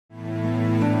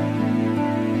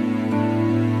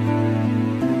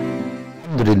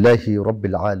الحمد لله رب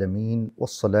العالمين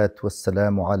والصلاة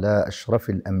والسلام على أشرف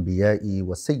الأنبياء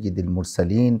وسيد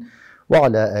المرسلين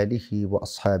وعلى آله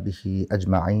وأصحابه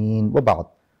أجمعين وبعد.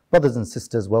 Brothers and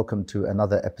sisters, welcome to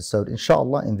another episode.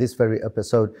 Inshallah, in this very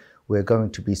episode, we're going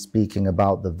to be speaking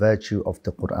about the virtue of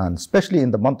the Quran, especially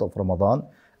in the month of Ramadan,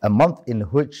 a month in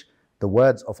which the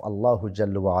words of Allah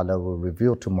Jalla wa Ala were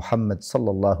revealed to Muhammad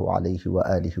sallallahu alayhi wa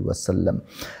alihi wasallam.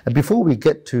 And before we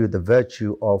get to the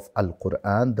virtue of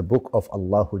Al-Quran, the book of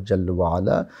Allah Jalla wa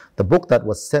Ala, the book that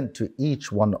was sent to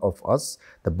each one of us,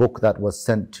 the book that was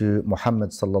sent to Muhammad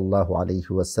sallallahu alayhi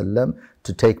wasallam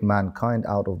to take mankind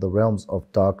out of the realms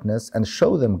of darkness and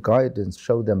show them guidance,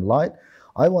 show them light,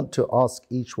 I want to ask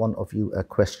each one of you a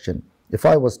question. If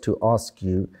I was to ask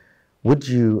you, would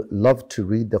you love to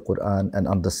read the Quran and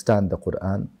understand the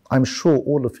Quran? I'm sure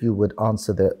all of you would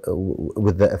answer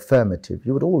with the affirmative.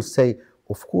 You would all say,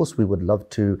 of course we would love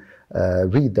to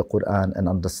read the Quran and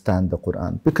understand the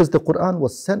Quran, because the Quran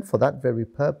was sent for that very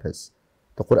purpose.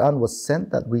 The Quran was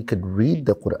sent that we could read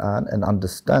the Quran and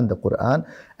understand the Quran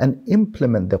and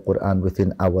implement the Quran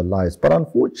within our lives. But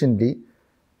unfortunately,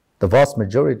 the vast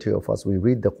majority of us, we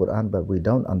read the Quran, but we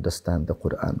don't understand the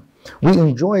Quran. We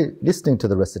enjoy listening to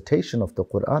the recitation of the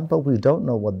Quran, but we don't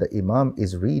know what the Imam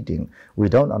is reading. We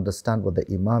don't understand what the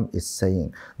Imam is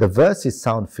saying. The verses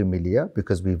sound familiar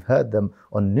because we've heard them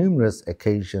on numerous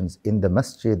occasions in the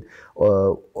masjid,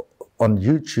 on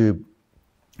YouTube,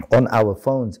 on our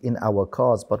phones, in our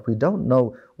cars, but we don't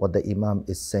know what the Imam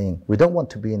is saying. We don't want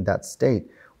to be in that state.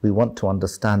 We want to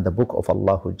understand the book of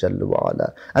Allah Jalla wa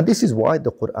Ala. And this is why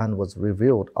the Quran was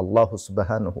revealed. Allah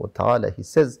subhanahu wa ta'ala, He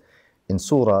says in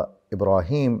Surah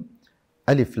Ibrahim,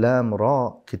 Alif Lam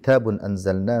Ra, Kitabun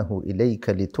Anzalnahu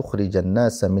Ilayka Litukhrij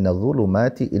an-Nasa min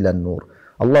al-Dhulumati ila an-Nur.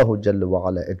 Allah Jalla wa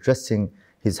Ala, addressing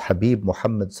His Habib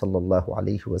Muhammad sallallahu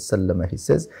alayhi wa sallam, He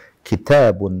says,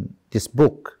 Kitabun, this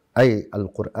book, ay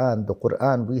al-Quran, the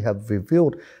Quran we have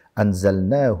revealed,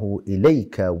 Anzalnahu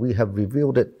ilayka, we have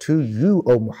revealed it to you,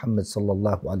 O Muhammad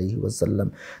sallallahu alayhi wa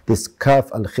sallam. This kaf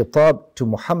al-khitab to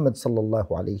Muhammad sallallahu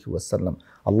alayhi wa sallam.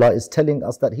 Allah is telling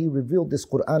us that He revealed this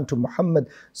Quran to Muhammad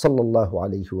sallallahu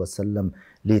alayhi wa sallam.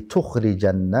 لِتُخْرِجَ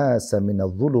النَّاسَ مِنَ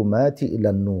الظُّلُمَاتِ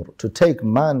إِلَى النُّورِ, to take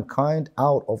mankind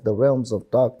out of the realms of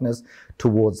darkness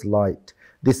towards light.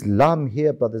 This lam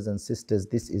here, brothers and sisters,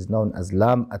 this is known as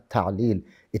lam at-ta'lil.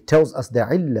 It tells us the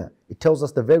illah. It tells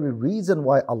us the very reason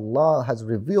why Allah has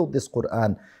revealed this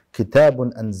Quran.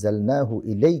 Kitabun anzalnahu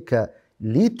ilayka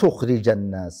litukhrij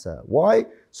an-nasa. Why?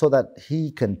 So that He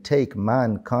can take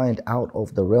mankind out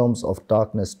of the realms of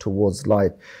darkness towards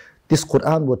light. This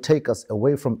Quran will take us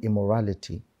away from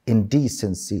immorality,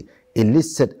 indecency,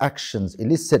 illicit actions,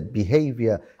 illicit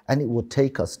behavior, and it will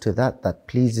take us to that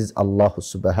pleases Allah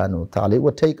subhanahu wa ta'ala. It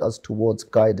will take us towards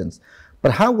guidance.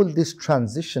 But how will this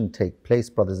transition take place,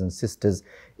 brothers and sisters,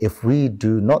 if we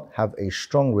do not have a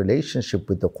strong relationship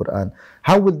with the Quran?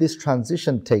 How will this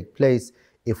transition take place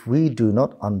if we do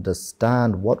not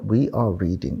understand what we are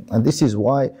reading? And this is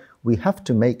why we have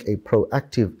to make a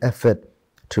proactive effort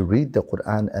to read the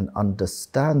Quran and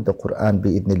understand the Quran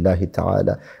bi'idhnillahi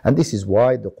ta'ala. And this is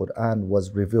why the Quran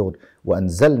was revealed.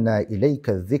 وَأَنزَلْنَا إِلَيْكَ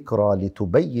الذِّكْرَى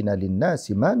لِتُبَيِّنَ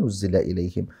لِلنَّاسِ مَا نُزِّلَ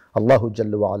إِلَيْهِمْ. Allah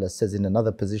Jalla wa Ala says in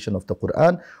another position of the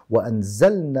Quran,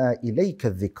 وَأَنزَلْنَا إِلَيْكَ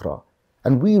الذِّكْرَى.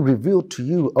 And we revealed to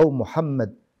you, O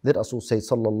Muhammad, let Rasul say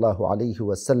sallallahu alayhi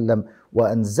wa sallam,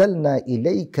 وَأَنزَلْنَا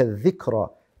إِلَيْكَ الذِّكْرَى.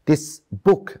 This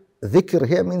book, dhikr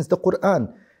here means the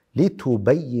Quran.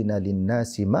 لِتُبَيِّنَ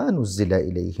لِلنَّاسِ مَا نُزِّلَ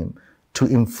إِلَيْهِمْ, to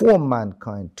inform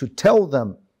mankind, to tell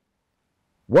them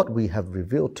what we have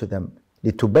revealed to them.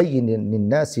 لِتُبَيِّنَ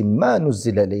لِلنَّاسِ مَا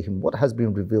نُزِّلَ إِلَيْهِمْ, what has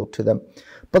been revealed to them.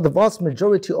 But the vast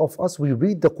majority of us, we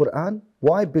read the Quran.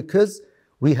 Why? Because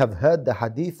we have heard the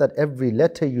hadith that every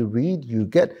letter you read, you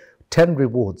get 10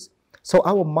 rewards. So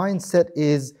our mindset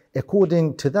is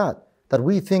according to that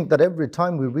we think that every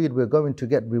time we read, we're going to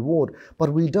get reward.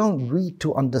 But we don't read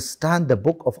to understand the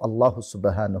book of Allah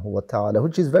subhanahu wa ta'ala,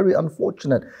 which is very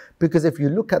unfortunate. Because if you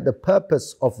look at the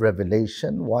purpose of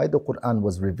revelation, why the Quran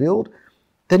was revealed,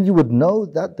 then you would know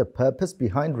that the purpose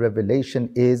behind revelation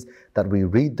is that we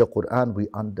read the Quran, we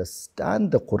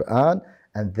understand the Quran,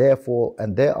 and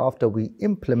thereafter we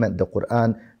implement the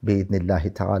Quran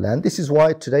bi'idhnillahi ta'ala. And this is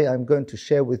why today I'm going to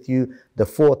share with you the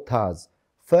 4 ta'as.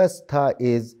 First ta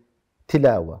is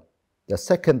tilawa. The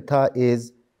second ta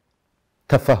is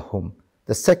tafahum.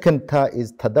 The second ta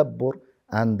is tadabbur.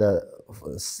 And the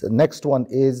next one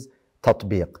is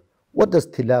tatbiq. What does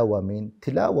tilawa mean?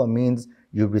 Tilawa means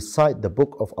you recite the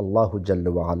book of Allah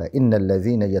Jalla wa Ala. Inna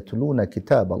alladhina yatluna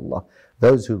kitab Allah.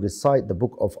 Those who recite the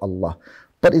book of Allah.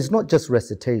 But it's not just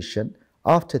recitation.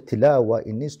 After tilawa,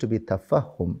 it needs to be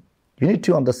tafahum. You need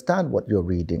to understand what you're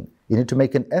reading. You need to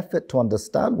make an effort to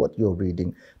understand what you're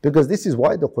reading, because this is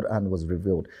why the Quran was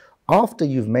revealed. After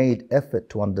you've made effort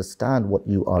to understand what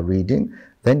you are reading,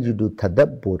 then you do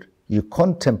tadabbur. You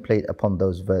contemplate upon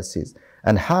those verses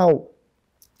and how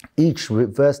each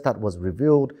verse that was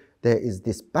revealed, there is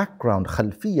this background,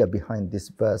 khalfiyya, behind this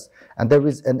verse. And there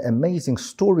is an amazing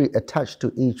story attached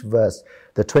to each verse.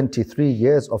 The 23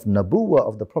 years of Nabuwah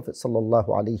of the Prophet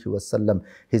ﷺ,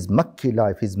 his Makki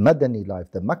life, his Madani life,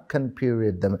 the Meccan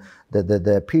period,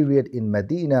 the period in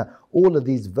Medina, all of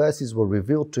these verses were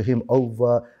revealed to him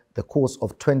over the course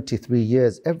of 23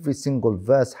 years. Every single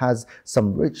verse has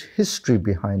some rich history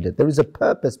behind it. There is a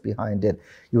purpose behind it.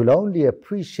 You will only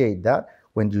appreciate that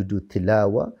when you do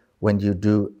tilawah, when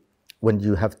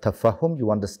you have tafahum,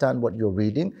 you understand what you're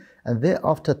reading, and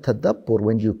thereafter tadabbur,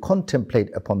 when you contemplate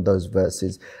upon those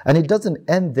verses. And it doesn't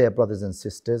end there, brothers and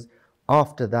sisters.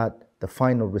 After that, the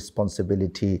final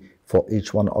responsibility for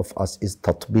each one of us is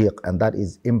tatbiq, and that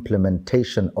is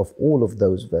implementation of all of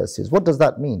those verses. What does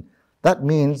that mean? That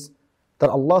means that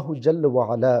Allah Jalla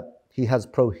wa Ala, He has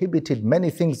prohibited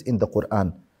many things in the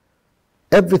Quran.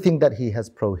 Everything that He has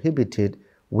prohibited,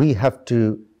 we have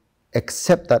to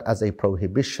accept that as a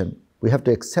prohibition. We have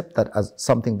to accept that as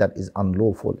something that is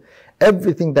unlawful.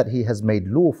 Everything that He has made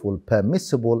lawful,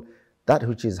 permissible, that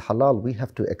which is halal, we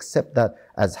have to accept that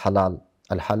as halal.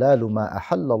 Al-halalu ma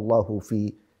ahalla Allahu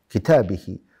fi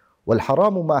kitabihi,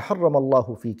 wal-haramu ma harrama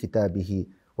Allahu fi kitabihi,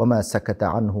 wa ma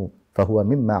sakata anhu, fahuwa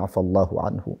mimma afa Allahu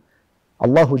anhu.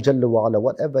 Allahu Jalla wa Ala,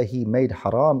 whatever He made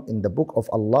haram in the book of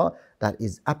Allah, that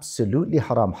is absolutely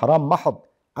haram. Haram mahad,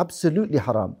 absolutely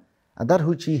haram. And that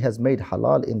which He has made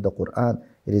halal in the Quran,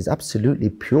 it is absolutely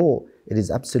pure, it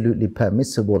is absolutely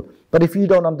permissible. But if you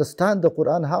don't understand the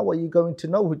Quran, how are you going to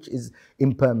know which is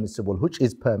impermissible, which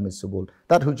is permissible,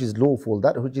 that which is lawful,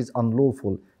 that which is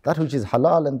unlawful, that which is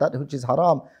halal and that which is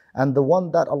haram? And the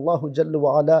one that Allah Jalla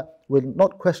wa Ala will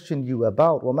not question you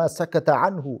about, وَمَا سَكَتَ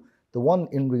عَنْهُ, the one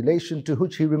in relation to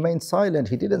which He remained silent,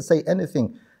 He didn't say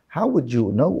anything. How would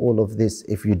you know all of this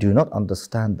if you do not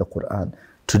understand the Quran?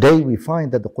 Today we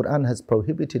find that the Quran has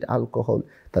prohibited alcohol,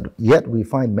 that yet we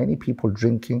find many people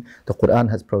drinking. The Quran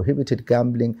has prohibited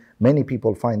gambling. Many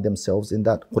people find themselves in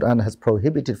that. Quran has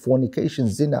prohibited fornication,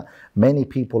 zina. Many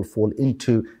people fall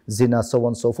into zina, so on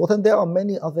and so forth. And there are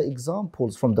many other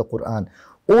examples from the Quran.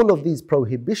 All of these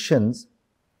prohibitions,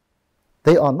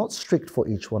 they are not strict for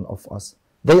each one of us.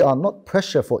 They are not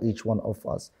pressure for each one of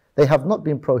us. They have not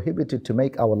been prohibited to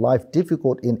make our life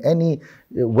difficult in any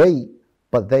way,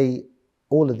 but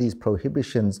all of these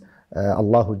prohibitions,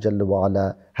 Allah Jalla wa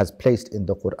Ala has placed in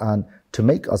the Quran to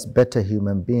make us better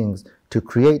human beings, to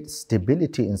create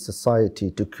stability in society,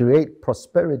 to create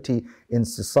prosperity in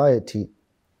society.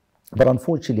 But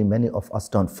unfortunately, many of us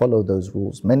don't follow those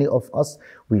rules. Many of us,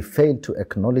 we fail to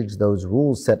acknowledge those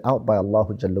rules set out by Allah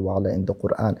Jalla wa Ala in the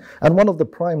Quran. And one of the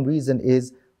prime reasons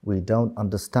is we don't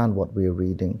understand what we're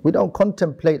reading. We don't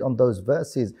contemplate on those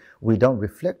verses. We don't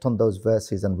reflect on those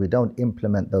verses, and we don't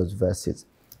implement those verses.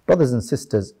 Brothers and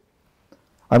sisters,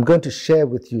 I'm going to share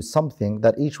with you something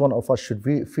that each one of us should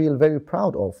feel very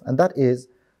proud of, and that is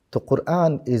the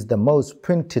Quran is the most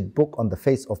printed book on the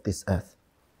face of this earth.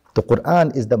 The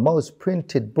Quran is the most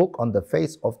printed book on the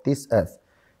face of this earth.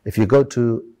 If you go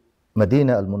to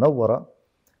Medina al-Munawwara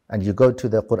and you go to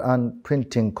the Quran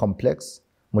printing complex,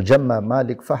 Mujamma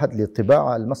Malik Fahad li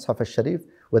Tiba'a al-Mashaf al-Sharif,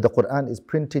 where the Quran is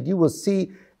printed, you will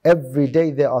see every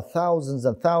day there are thousands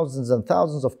and thousands and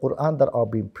thousands of Quran that are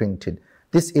being printed.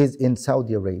 This is in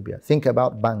Saudi Arabia. Think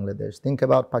about Bangladesh. Think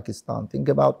about Pakistan. Think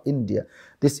about India.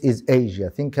 This is Asia.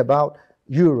 Think about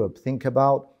Europe. Think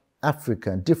about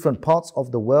Africa and different parts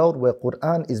of the world where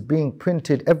Quran is being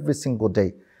printed every single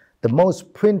day. The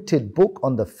most printed book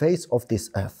on the face of this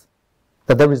earth.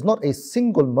 That there is not a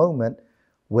single moment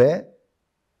where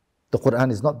the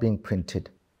Quran is not being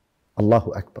printed.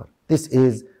 Allahu Akbar. This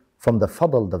is from the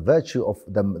fadl, the virtue of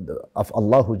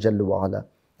Allah Jalla wa Ala.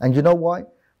 And you know why?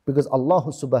 Because Allah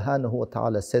subhanahu wa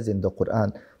ta'ala says in the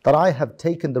Quran that I have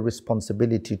taken the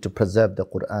responsibility to preserve the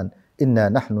Quran. Inna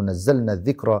nahnu nazzalna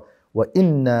dhikra wa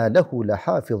inna lahu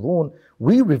lahafidhun.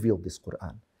 We revealed this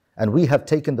Quran. And we have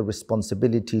taken the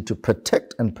responsibility to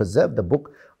protect and preserve the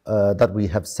book that we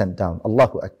have sent down.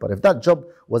 Allahu Akbar. If that job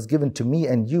was given to me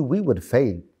and you, we would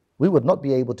fail. We would not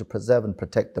be able to preserve and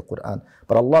protect the Quran.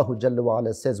 But Allah Jalla wa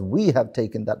Ala says we have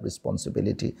taken that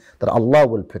responsibility, that Allah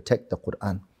will protect the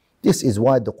Quran. This is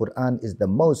why the Quran is the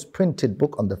most printed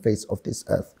book on the face of this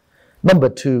earth. Number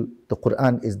two, the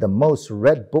Quran is the most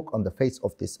read book on the face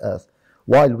of this earth.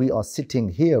 While we are sitting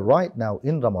here right now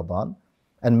in Ramadan,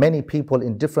 And many people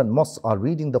in different mosques are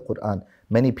reading the Quran.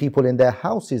 Many people in their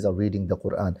houses are reading the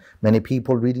Quran. Many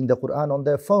people reading the Quran on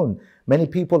their phone. Many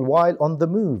people while on the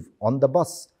move, on the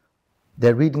bus,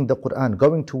 they're reading the Quran.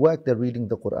 Going to work, they're reading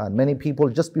the Quran. Many people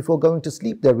just before going to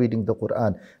sleep, they're reading the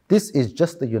Quran. This is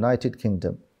just the United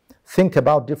Kingdom. Think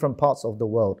about different parts of the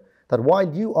world. That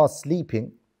while you are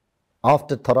sleeping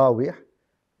after Taraweeh,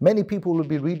 many people will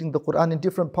be reading the Quran in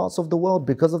different parts of the world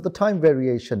because of the time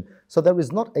variation. So there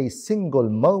is not a single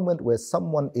moment where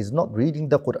someone is not reading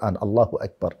the Quran. Allahu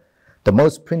Akbar. The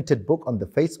most printed book on the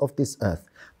face of this earth.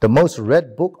 The most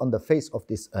read book on the face of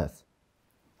this earth.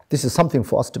 This is something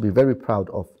for us to be very proud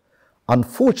of.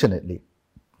 Unfortunately,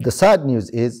 the sad news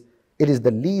is, it is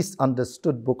the least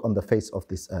understood book on the face of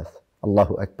this earth.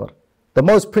 Allahu Akbar. The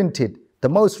most printed, the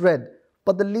most read,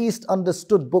 but the least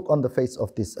understood book on the face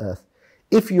of this earth.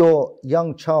 If your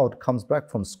young child comes back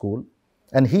from school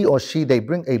and he or she, they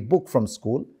bring a book from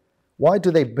school, why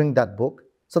do they bring that book?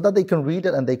 So that they can read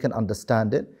it and they can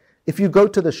understand it. If you go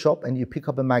to the shop and you pick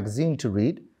up a magazine to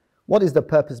read, what is the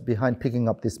purpose behind picking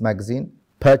up this magazine,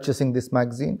 purchasing this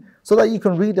magazine? So that you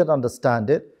can read and understand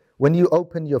it. When you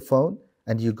open your phone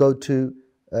and you go to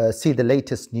see the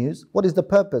latest news, what is the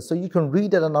purpose? So you can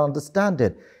read it and understand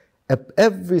it.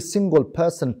 Every single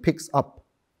person picks up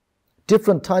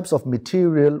different types of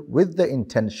material with the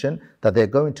intention that they're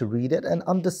going to read it and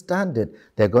understand it.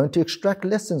 They're going to extract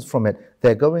lessons from it.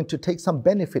 They're going to take some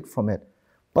benefit from it.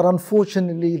 But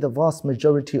unfortunately, the vast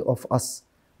majority of us,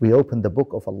 we open the book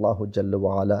of Allah Jalla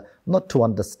wa Ala, not to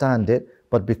understand it,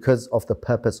 but because of the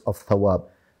purpose of thawab.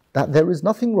 That there is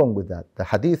nothing wrong with that. The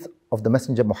hadith of the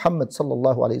Messenger Muhammad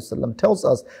sallallahu alayhi wasallam tells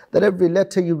us that every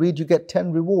letter you read, you get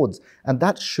 10 rewards. And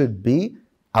that should be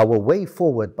our way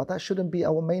forward, but that shouldn't be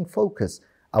our main focus.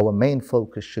 Our main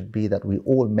focus should be that we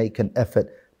all make an effort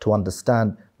to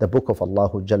understand the book of Allah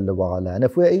Jalla wa Ala. And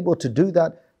if we're able to do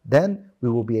that, then we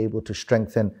will be able to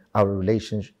strengthen our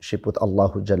relationship with Allah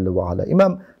Jalla wa Ala.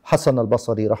 Imam Hassan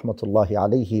al-Basri rahmatullahi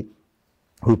alayhi,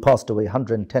 who passed away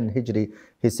 110 Hijri,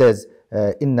 he says,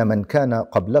 إِنَّ مَنْ كَانَ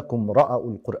قَبْلَكُمْ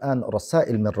رَأَوُا الْقُرْآنَ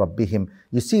رَسَائِلْ مِنْ رَبِّهِمْ.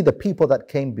 You see, the people that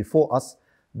came before us,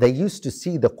 they used to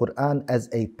see the Quran as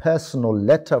a personal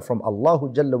letter from Allah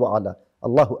Jalla wa Ala.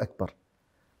 Allahu Akbar.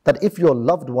 That if your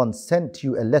loved one sent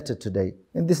you a letter today,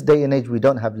 in this day and age we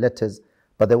don't have letters,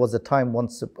 but there was a time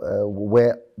once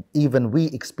where even we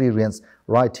experienced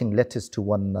writing letters to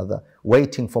one another,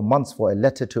 waiting for months for a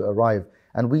letter to arrive,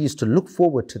 and we used to look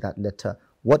forward to that letter.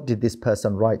 What did this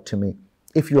person write to me?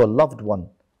 If your loved one,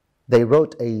 they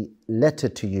wrote a letter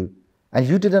to you, and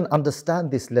you didn't understand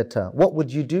this letter, what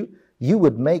would you do? You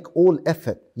would make all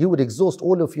effort, you would exhaust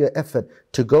all of your effort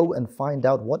to go and find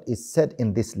out what is said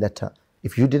in this letter.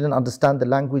 If you didn't understand the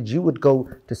language, you would go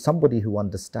to somebody who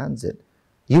understands it.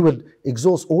 You would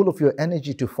exhaust all of your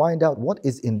energy to find out what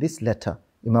is in this letter.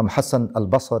 Imam Hassan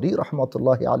al-Basri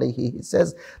rahmatullahi alayhi, he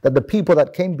says that the people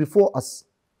that came before us,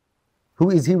 who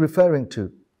is he referring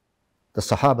to? The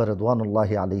Sahaba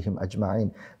radwanullahi alayhim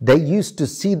ajma'in. They used to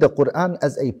see the Quran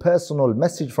as a personal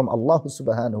message from Allah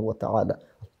subhanahu wa ta'ala.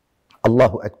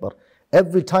 Allahu Akbar.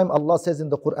 Every time Allah says in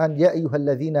the Quran, Ya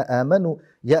ayyuhalladhina amanu,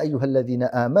 Ya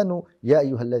ayyuhalladhina amanu, Ya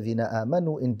ayyuhalladhina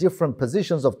amanu, in different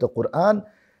positions of the Quran,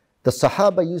 the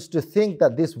Sahaba used to think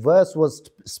that this verse was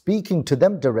speaking to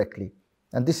them directly.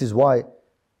 And this is why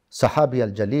Sahabi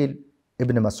al-Jalil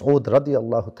Ibn Mas'ud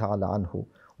radiyallahu ta'ala anhu,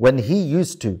 when he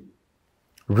used to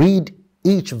read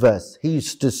each verse, he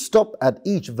used to stop at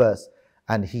each verse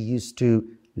and he used to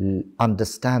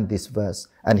understand this verse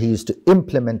and he used to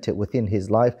implement it within his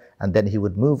life, and then he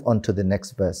would move on to the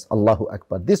next verse. Allahu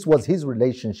Akbar. This was his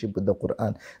relationship with the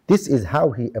Quran. This is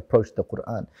how he approached the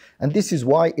Quran. And this is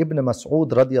why Ibn Mas'ud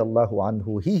radiallahu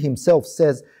anhu, he himself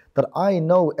says that I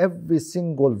know every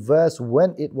single verse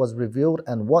when it was revealed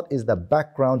and what is the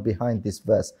background behind this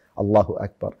verse. Allahu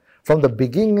Akbar. From the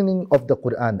beginning of the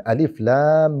Quran, Alif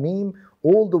Lam Mim,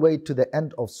 all the way to the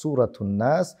end of Surah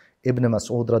An-Nas, Ibn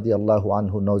Mas'ud radiallahu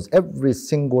anhu knows every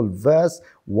single verse,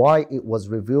 why it was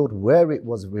revealed, where it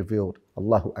was revealed.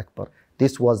 Allahu Akbar.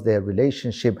 This was their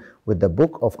relationship with the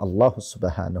book of Allah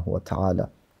subhanahu wa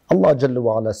ta'ala. Allah Jalla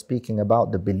wa Ala speaking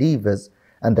about the believers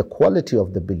and the quality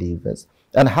of the believers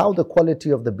and how the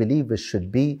quality of the believers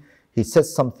should be. He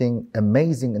says something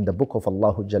amazing in the book of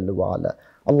Allah Jalla wa Ala.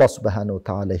 Allah subhanahu wa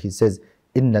ta'ala, he says,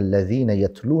 إِنَّ الَّذِينَ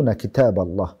يَتْلُونَ كِتَابَ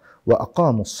اللَّهِ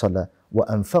وَأَقَامُوا الصَّلَاةَ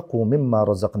وَأَنفَقُوا مِمَّا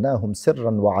رَزَقْنَاهُمْ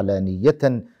سِرًّا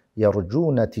وَعَلَانِيَّةً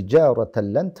يَرْجُونَ تِجَارَةً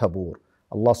لَنْ تَبُورَ.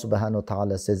 Allah subhanahu wa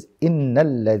ta'ala says, إِنَّ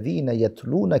الَّذِينَ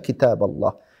يَتْلُونَ كِتَابَ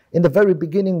اللَّهِ. In the very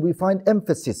beginning we find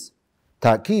emphasis,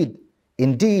 ta'keed.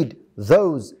 Indeed,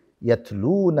 those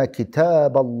يَتْلُونَ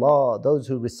كِتَابَ اللَّهِ, those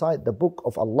who recite the book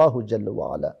of Allah Jalla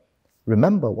wa Ala.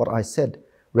 Remember what I said.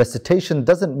 Recitation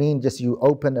doesn't mean just you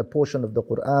open a portion of the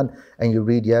Quran and you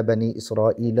read Ya Bani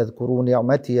Israel adhkuru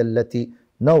ni'mati allati.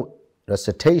 No,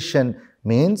 recitation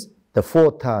means the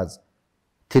four tas: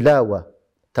 tilawa,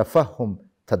 tafahum,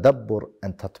 tadabbur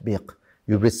and tatbiq.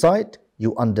 You recite,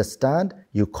 you understand,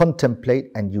 you contemplate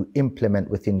and you implement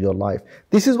within your life.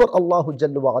 This is what Allah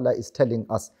Jalla wa Ala is telling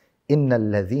us. Inna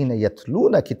alladhina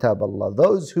yatluna kitab Allah,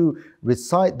 those who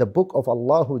recite the book of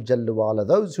Allah Jalla wa Ala,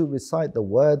 those who recite the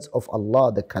words of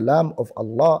Allah, the kalam of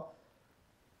Allah.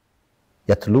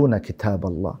 Yatluna kitab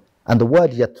Allah. And the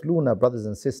word yatluna, brothers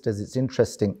and sisters, it's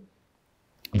interesting.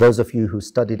 Those of you who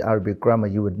studied Arabic grammar,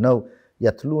 you would know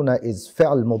yatluna is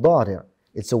fi'l mudari'.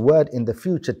 It's a word in the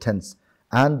future tense.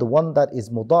 And the one that is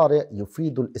mudari'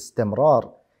 yufidul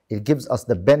istimrar. It gives us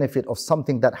the benefit of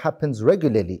something that happens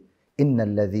regularly. Inna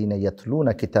alladhina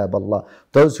yatluna kitab Allah.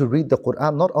 Those who read the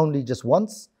Quran not only just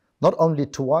once, not only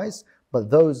twice, but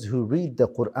those who read the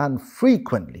Quran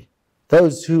frequently.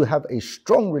 Those who have a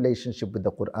strong relationship with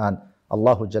the Quran.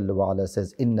 Allah Jalla wa Ala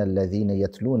says, Inna alladhina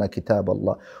yatluna kitab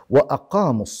Allah wa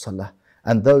aqamu as-salah.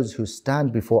 And those who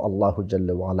stand before Allah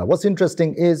Jalla wa Ala. What's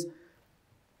interesting is,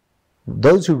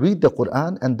 those who read the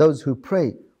Quran and those who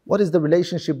pray, what is the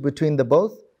relationship between the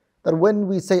both? That when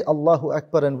we say Allahu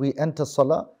Akbar and we enter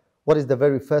Salah, what is the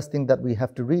very first thing that we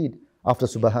have to read? After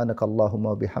Subhanaka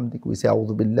Allahumma bihamdik, we say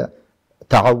A'udhu Billah,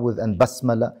 Ta'awudh and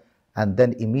Basmala. And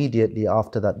then immediately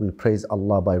after that we praise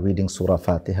Allah by reading Surah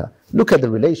Fatiha. Look at the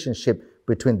relationship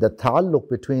between the ta'alluq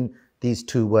between these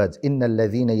two words. Inna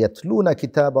alladhina yatluna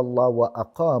kitab Allah wa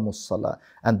aqamu as-salah.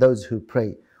 And those who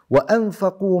pray.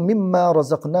 وَأَنفَقُوا مِمَّا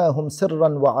رَزَقْنَاهُمْ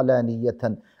سِرًّا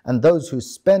وَعَلَانِيَّةً. And those who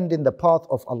spend in the path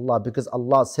of Allah, because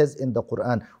Allah says in the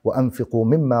Quran, وَأَنفِقُوا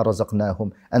مِمَّا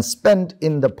رَزَقْنَاهُمْ. And spend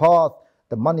in the path,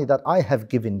 the money that I have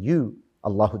given you.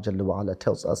 Allah Jalla wa Ala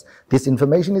tells us. This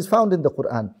information is found in the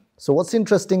Quran. So what's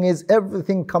interesting is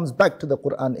everything comes back to the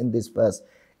Quran in this verse.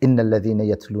 إِنَّ الَّذِينَ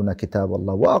يَتْلُونَ كِتَابَ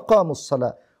اللَّهِ وَأَقَامُوا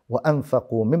الصَّلَاةَ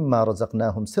وَأَنفَقُوا مِمَّا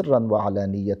رَزَقْنَاهُمْ سِرًّا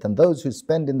وَعَلَانِيَّةً. Those who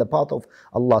spend in the path of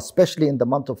Allah, especially in the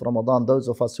month of Ramadan, those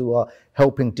of us who are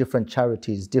helping different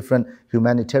charities, different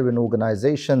humanitarian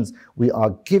organizations, we are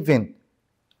giving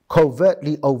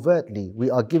covertly, overtly, we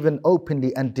are given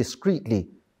openly and discreetly.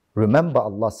 Remember,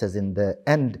 Allah says in the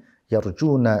end,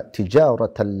 يَرْجُونَ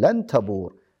تِجَارَةً لَن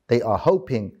تَبُورَ. They are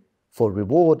hoping for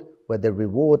reward where the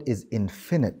reward is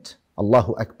infinite.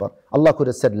 Allahu Akbar. Allah could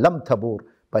have said lam tabur,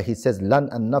 but He says lan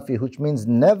and nafi, which means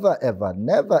never ever,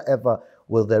 never ever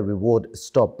will their reward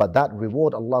stop. But that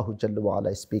reward Allah Jalla wa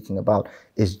Ala is speaking about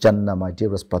is Jannah, my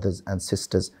dearest brothers and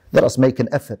sisters. Let us make an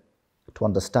effort to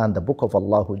understand the book of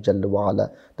Allah Jalla wa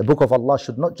Ala. The book of Allah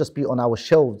should not just be on our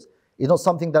shelves. It's not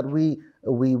something that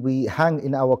we hang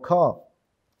in our car.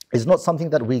 It's not something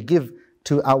that we give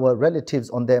to our relatives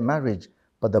on their marriage.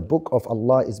 But the book of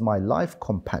Allah is my life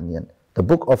companion. The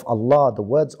book of Allah, the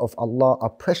words of Allah are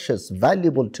precious,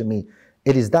 valuable to me.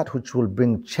 It is that which will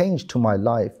bring change to my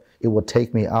life. It will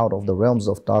take me out of the realms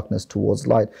of darkness towards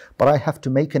light. But I have to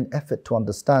make an effort to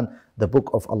understand the book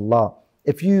of Allah.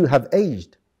 If you have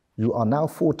aged, you are now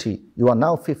 40, you are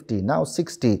now 50, now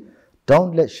 60,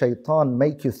 don't let shaitan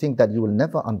make you think that you will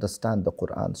never understand the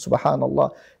Quran.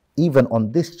 Subhanallah, even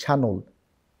on this channel,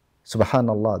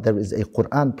 subhanallah, there is a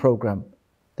Quran program.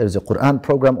 There is a Quran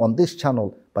program on this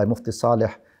channel by Mufti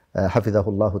Salih,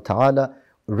 Hafidhahullah Ta'ala.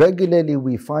 Regularly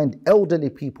we find elderly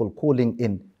people calling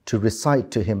in to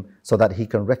recite to him so that he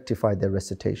can rectify their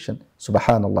recitation.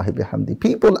 Subhanallah bihamdi.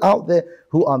 People out there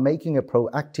who are making a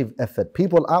proactive effort.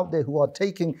 People out there who are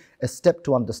taking a step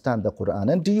to understand the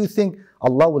Quran. And do you think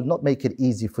Allah will not make it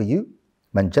easy for you?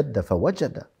 Man jadda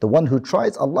fawajada. The one who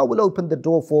tries, Allah will open the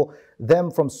door for them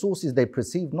from sources they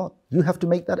perceive not. You have to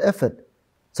make that effort.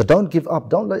 So don't give up.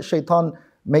 Don't let shaitan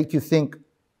make you think,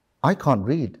 I can't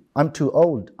read. I'm too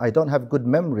old. I don't have good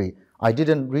memory. I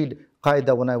didn't read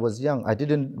Qaida when I was young. I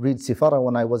didn't read Sifara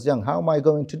when I was young. How am I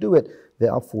going to do it?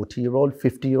 There are 40-year-old,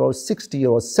 50-year-old,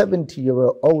 60-year-old,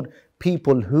 70-year-old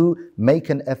people who make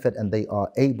an effort and they are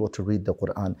able to read the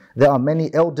Quran. There are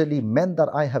many elderly men that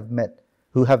I have met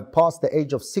who have passed the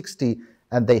age of 60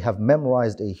 and they have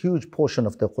memorized a huge portion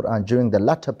of the Quran during the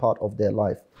latter part of their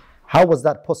life. How was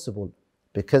that possible?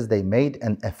 Because they made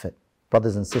an effort.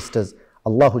 Brothers and sisters,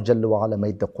 Allah Jalla wa Ala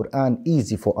made the Quran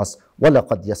easy for us.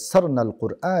 وَلَقَدْ يَسَّرْنَا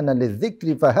الْقُرْآنَ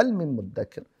لِلذِّكْرِ فَهَلْ مِن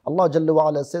مُدَّكِرٍ. Allah Jalla wa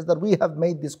Ala says that we have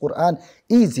made this Quran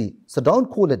easy. So don't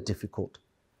call it difficult.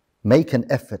 Make an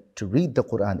effort to read the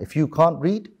Quran. If you can't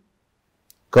read,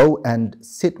 go and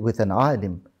sit with an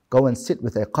alim. Go and sit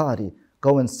with a qari.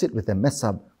 Go and sit with a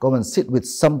mesab. Go and sit with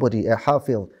somebody, a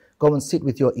hafil. go and sit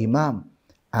with your Imam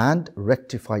and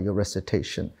rectify your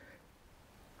recitation.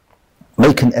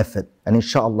 Make an effort, and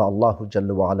inshallah Allahu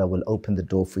Jalla wa Ala will open the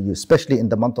door for you, especially in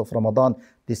the month of Ramadan.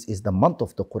 This is the month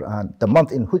of the Quran, the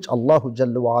month in which Allahu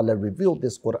Jalla wa Ala revealed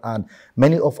this Quran.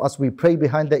 Many of us, we pray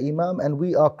behind the Imam and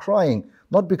we are crying,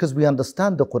 not because we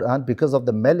understand the Quran, because of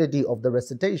the melody of the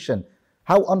recitation.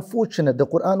 How unfortunate, the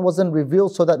Quran wasn't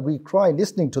revealed so that we cry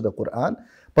listening to the Quran,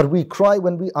 but we cry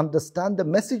when we understand the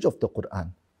message of the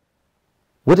Quran.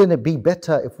 Wouldn't it be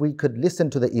better if we could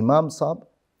listen to the Imam Sahib,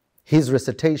 his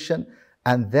recitation,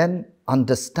 and then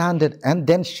understand it and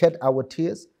then shed our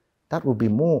tears? That would be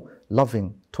more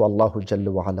loving to Allah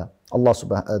Jalla wa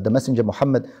Ala. The Messenger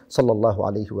Muhammad sallallahu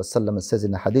alayhi wa sallam says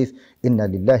in a hadith, Inna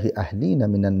lillahi ahlina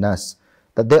minan nas,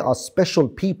 that there are special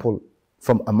people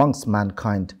from amongst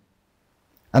mankind.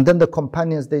 And then the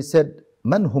companions, they said,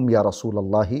 Man hum ya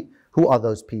Rasulallahi? Who are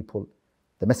those people?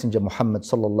 The Messenger Muhammad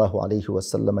sallallahu alayhi wa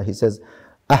sallam, he says,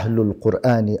 Ahlul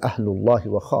Qur'ani, Ahlullahi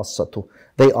wa khassatu.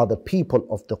 They are the people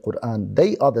of the Qur'an.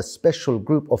 They are the special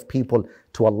group of people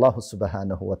to Allah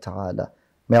subhanahu wa ta'ala.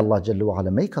 May Allah Jalla wa Ala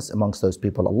make us amongst those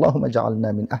people. Allahumma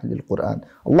ja'alna min ahli al-Qur'an.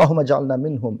 Allahumma ja'alna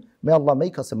minhum. May Allah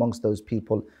make us amongst those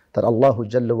people that Allah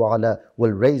Jalla wa Ala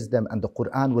will raise them, and the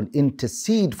Qur'an will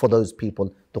intercede for those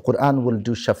people. The Qur'an will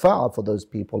do shafa'ah for those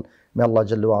people. May Allah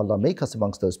Jalla wa Ala make us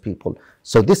amongst those people.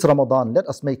 So this Ramadan, let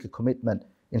us make a commitment.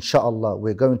 Inshallah,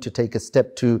 we're going to take a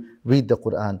step to read the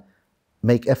Qur'an,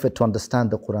 make effort to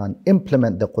understand the Qur'an,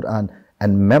 implement the Qur'an,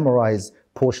 and memorize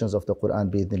portions of the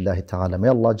Qur'an bi'idhnillahi ta'ala. May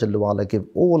Allah Jalla wa Ala give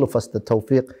all of us the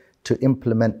tawfiq to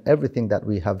implement everything that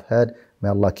we have heard. May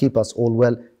Allah keep us all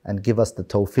well and give us the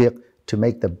tawfiq to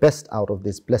make the best out of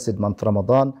this blessed month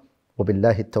Ramadan.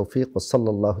 وبالله التوفيق وصلى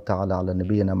الله تعالى على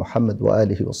نبينا محمد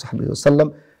وآله وصحبه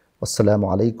وسلم. والسلام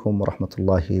عليكم ورحمة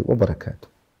الله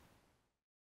وبركاته.